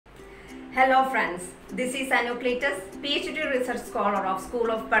Hello friends, this is Anu Cleetus, PhD Research Scholar of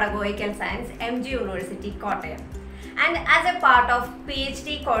School of Pedagogical Science, MG University, Kottayam. And as a part of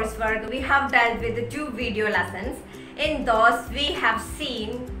PhD coursework, we have dealt with 2 video lessons. In those, we have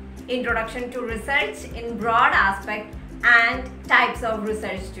seen Introduction to Research in broad aspect and types of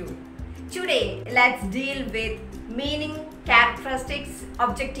research too. Today, let's deal with meaning, characteristics,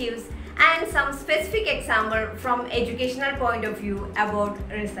 objectives, and some specific example from educational point of view about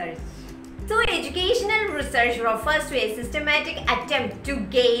research. So, educational research refers to a systematic attempt to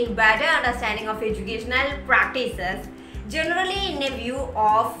gain better understanding of educational practices, generally in a view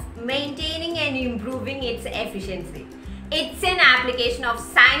of maintaining and improving its efficiency. It's an application of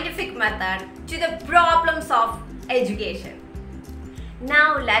scientific method to the problems of education.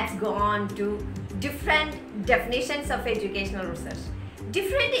 Now, let's go on to different definitions of educational research.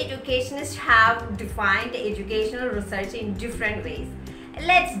 Different educationists have defined educational research in different ways.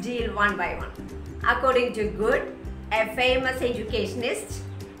 Let's deal one by one. According to Good, a famous educationist,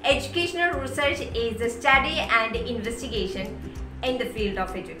 educational research is the study and investigation in the field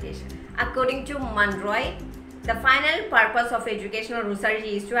of education. According to Monroy, the final purpose of educational research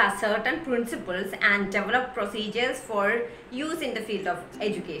is to ascertain principles and develop procedures for use in the field of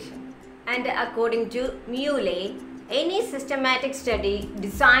education. And according to Muley, any systematic study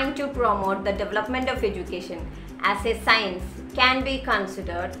designed to promote the development of education as a science can be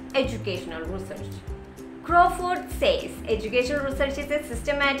considered educational research. Crawford says educational research is a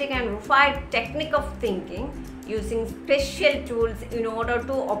systematic and refined technique of thinking using special tools in order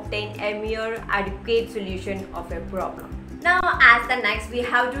to obtain a mere adequate solution of a problem. Now, as the next, we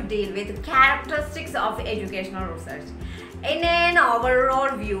have to deal with characteristics of educational research. In an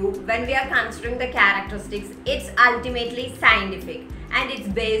overall view, when we are considering the characteristics, it's ultimately scientific and it's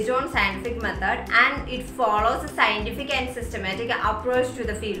based on scientific method and it follows a scientific and systematic approach to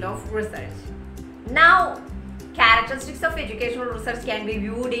the field of research. Now, characteristics of educational research can be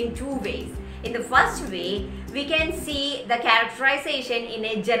viewed in 2 ways. In the first way, we can see the characterization in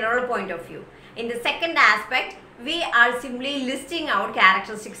a general point of view. In the second aspect, we are simply listing out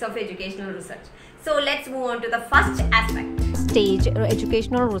characteristics of educational research. So let's move on to the first aspect. Stage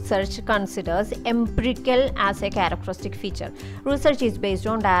educational research considers empirical as a characteristic feature. Research is based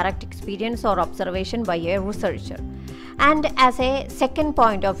on direct experience or observation by a researcher. And as a second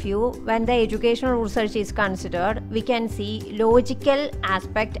point of view, when the educational research is considered, we can see logical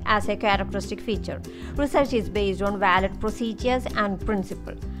aspect as a characteristic feature. Research is based on valid procedures and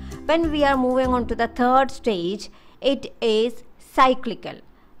principles. When we are moving on to the third stage, it is cyclical.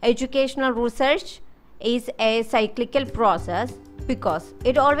 Educational research is a cyclical process because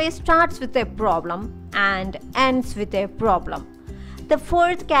it always starts with a problem and ends with a problem. The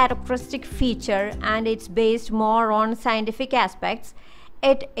fourth characteristic feature, and it's based more on scientific aspects,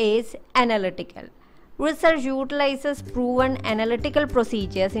 it is analytical. Research utilizes proven analytical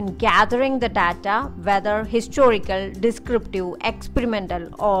procedures in gathering the data, whether historical, descriptive, experimental,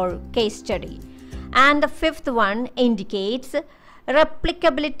 or case study. And the fifth one indicates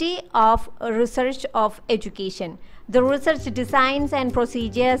replicability of research of education. The research designs and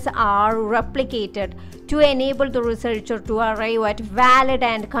procedures are replicated to enable the researcher to arrive at valid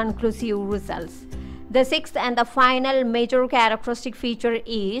and conclusive results. The sixth and the final major characteristic feature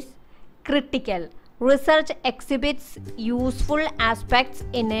is critical. Research exhibits useful aspects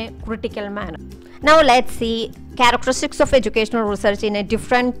in a critical manner. Now let's see characteristics of educational research in a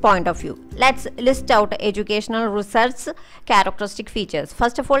different point of view. Let's list out educational research characteristic features.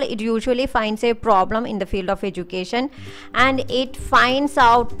 First of all, it usually finds a problem in the field of education and it finds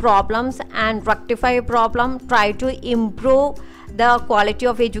out problems and rectify a problem, try to improve the quality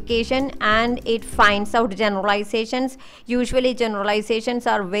of education, and it finds out generalizations. Usually generalizations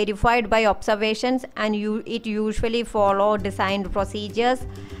are verified by observations and it usually follow designed procedures,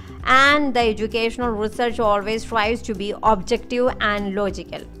 and the educational research always tries to be objective and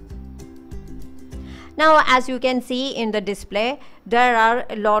logical. Now, as you can see in the display, there are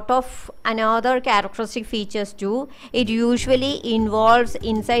a lot of another characteristic features too. It usually involves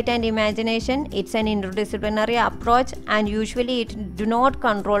insight and imagination. It's an interdisciplinary approach and usually it do not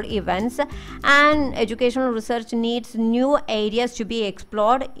control events, and educational research needs new areas to be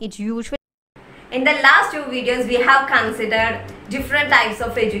explored. It usually In the last 2 videos, we have considered different types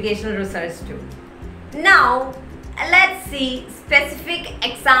of educational research too. Now, let's see specific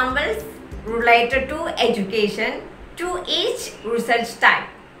examples related to education to each research type.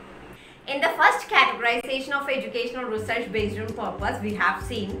 In the first categorization of educational research based on purpose, we have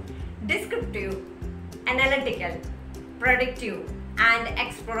seen descriptive, analytical, predictive, and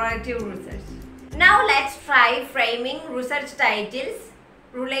explorative research. Now let's try framing research titles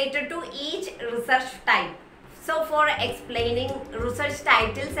related to each research type. So for explaining research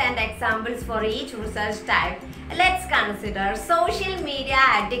titles and examples for each research type, let's consider social media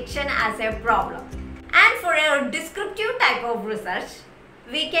addiction as a problem. And for a descriptive type of research,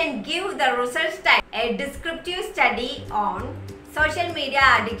 we can give the research type a descriptive study on social media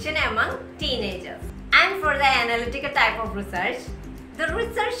addiction among teenagers. And for the analytical type of research, the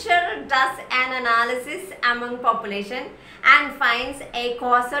researcher does an analysis among population and finds a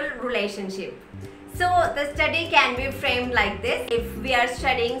causal relationship. So the study can be framed like this. If we are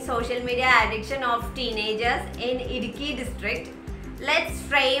studying social media addiction of teenagers in EDU district, let's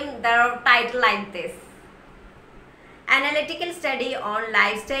frame the title like this: Analytical study on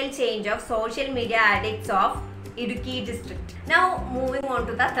lifestyle change of social media addicts of EDU district. Now moving on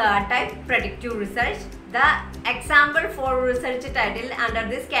to the third type, predictive research. The example for research title under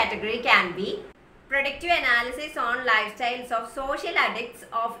this category can be Predictive analysis on lifestyles of social addicts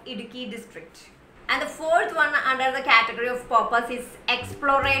of EDU district. And the fourth one under the category of purpose is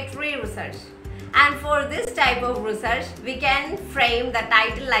exploratory research. And for this type of research, we can frame the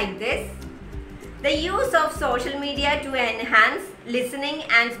title like this: The use of social media to enhance listening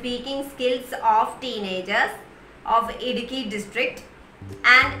and speaking skills of teenagers of EDU district,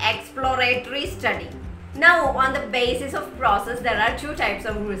 an exploratory study. Now, on the basis of process, there are two types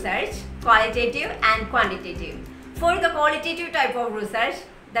of research, qualitative and quantitative. For the qualitative type of research,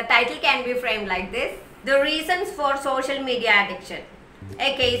 the title can be framed like this: The reasons for social media addiction,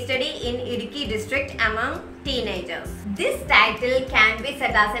 a case study in EDU district among teenagers. This title can be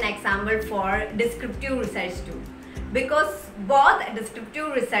set as an example for descriptive research too, because both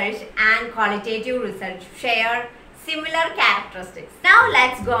descriptive research and qualitative research share similar characteristics. Now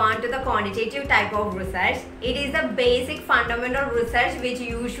let's go on to the quantitative type of research. It is a basic fundamental research which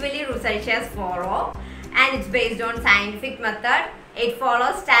usually researchers follow, and it's based on scientific method. It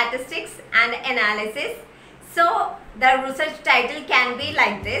follows statistics and analysis. So the research title can be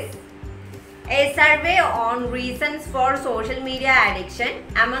like this: A survey on reasons for social media addiction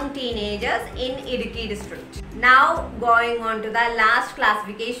among teenagers in EDU district. Now going on to the last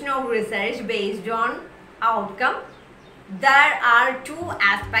classification of research based on outcome. There are two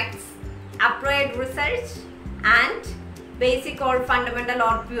aspects: applied research and basic or fundamental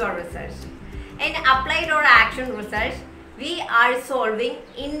or pure research. In applied or action research, we are solving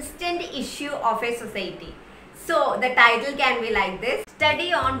instant issue of a society. So the title can be like this: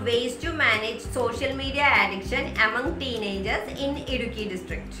 Study on ways to manage social media addiction among teenagers in EDU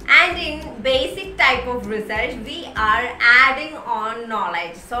district. And in basic type of research, we are adding on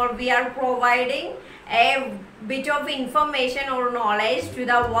knowledge. So we are providing a bit of information or knowledge to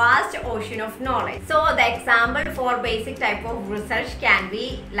the vast ocean of knowledge. So the example for basic type of research can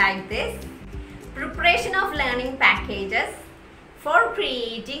be like this: Preparation of learning packages for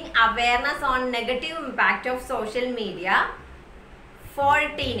creating awareness on negative impact of social media for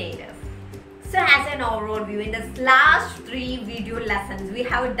teenagers. So as an overall view, in the last 3 video lessons, we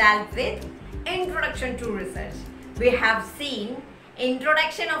have dealt with introduction to research. We have seen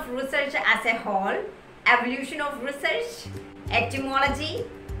introduction of research as a whole, evolution of research, etymology,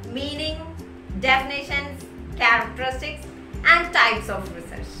 meaning, definitions, characteristics, and types of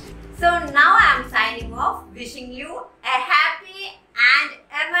research. So now I am signing off, wishing you a happy and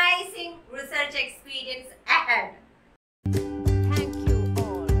amazing research experience